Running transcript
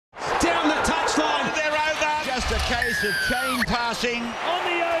case of chain passing. On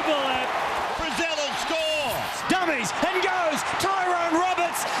the overlap. Brazil will score. Dummies and goes. Tyrone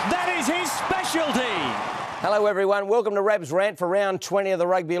Roberts. That is his specialty. Hello everyone, welcome to Rabbs'S Rant for round 20 of the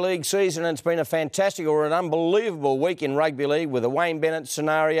Rugby League season. It's been a fantastic or an unbelievable week in Rugby League with the Wayne Bennett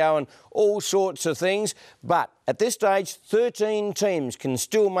scenario and all sorts of things. But at this stage, 13 teams can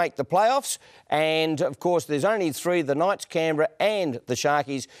still make the playoffs. And of course, there's only 3, the Knights, Canberra and the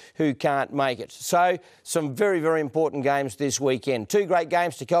Sharkies, who can't make it. So some very, very important games this weekend. 2 great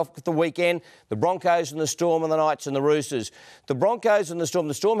games to kick off the weekend, the Broncos and the Storm and the Knights and the Roosters. The Broncos and the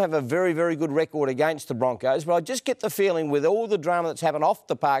Storm have a very, very good record against the Broncos, but I just get the feeling with all the drama that's happened off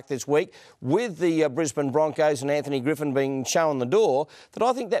the park this week, with the Brisbane Broncos and Anthony Griffin being shown the door, that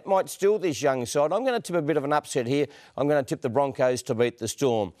I think that might still this young side. I'm going to tip a bit of an upset here. I'm going to tip the Broncos to beat the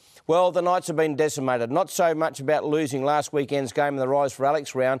Storm. Well, the Knights have been decimated. Not so much about losing last weekend's game in the Rise for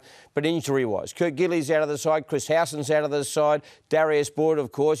Alex round, but injury-wise. Kurt Gillies out of the side, Chris Howson's out of the side, Darius Boyd,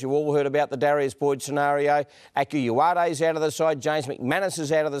 of course. You've all heard about the Darius Boyd scenario. Aku Uade's out of the side, James McManus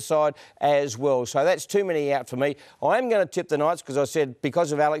is out of the side as well. So that's too many out for me. I am going to tip the Knights because I said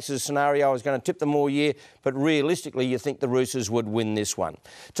because of Alex's scenario I was going to tip them all year, but realistically you think the Roosters would win this one.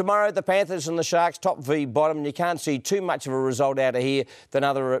 Tomorrow, the Panthers and the Sharks, top v bottom, and you can't see too much of a result out of here than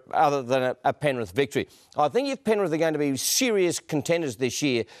other than a Penrith victory. I think if Penrith are going to be serious contenders this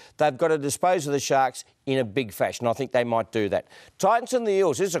year, they've got to dispose of the Sharks in a big fashion. I think they might do that. Titans and the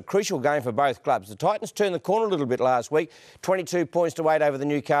Eels, this is a crucial game for both clubs. The Titans turned the corner a little bit last week, 22 points to 8 over the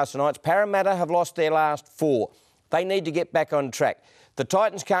Newcastle Knights. Parramatta have lost their last 4. They need to get back on track. The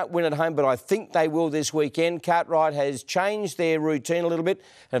Titans can't win at home, but I think they will this weekend. Cartwright has changed their routine a little bit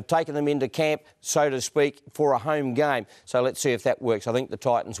and have taken them into camp, so to speak, for a home game. So let's see if that works. I think the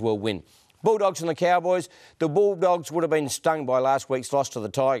Titans will win. Bulldogs and the Cowboys. The Bulldogs would have been stung by last week's loss to the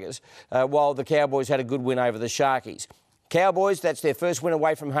Tigers, while the Cowboys had a good win over the Sharkies. Cowboys, that's their first win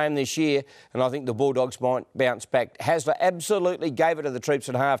away from home this year, and I think the Bulldogs might bounce back. Hasler absolutely gave it to the troops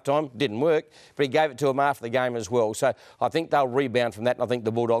at half-time. Didn't work, but he gave it to them after the game as well. So I think they'll rebound from that, and I think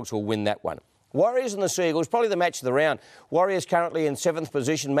the Bulldogs will win that one. Warriors and the Seagulls, probably the match of the round. Warriors currently in 7th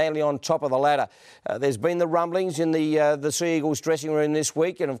position, Manly on top of the ladder. There's been the rumblings in the Seagulls dressing room this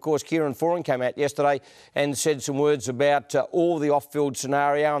week, and of course Kieran Foran came out yesterday and said some words about all the off-field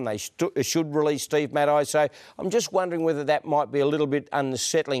scenario, and they should release Steve Maddai. So I'm just wondering whether that might be a little bit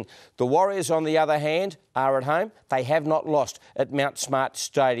unsettling. The Warriors, on the other hand, are at home. They have not lost at Mount Smart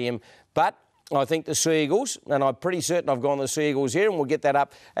Stadium, but I think the Seagulls, and I'm pretty certain I've gone the Seagulls here, and we'll get that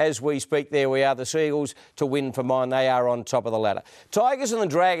up as we speak. There we are, the Seagulls to win for mine. They are on top of the ladder. Tigers and the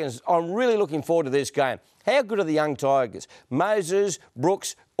Dragons, I'm really looking forward to this game. How good are the young Tigers? Moses,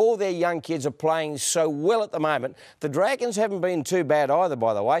 Brooks, all their young kids are playing so well at the moment. The Dragons haven't been too bad either,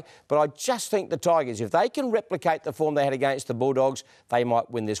 by the way, but I just think the Tigers, if they can replicate the form they had against the Bulldogs, they might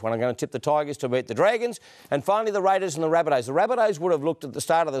win this one. I'm going to tip the Tigers to beat the Dragons. And finally, the Raiders and the Rabbs'S. The Rabbs'S would have looked at the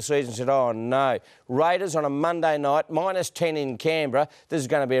start of the season and said, oh no, Raiders on a Monday night, -10 in Canberra, this is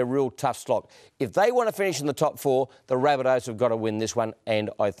going to be a real tough slog. If they want to finish in the top 4, the Rabbs'S have got to win this one, and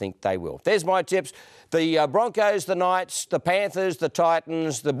I think they will. There's my tips. The Broncos, the Knights, the Panthers, the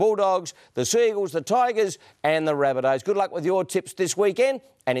Titans, the Bulldogs, the Seagulls, the Tigers and the Rabbs'S. Good luck with your tips this weekend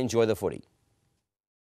and enjoy the footy.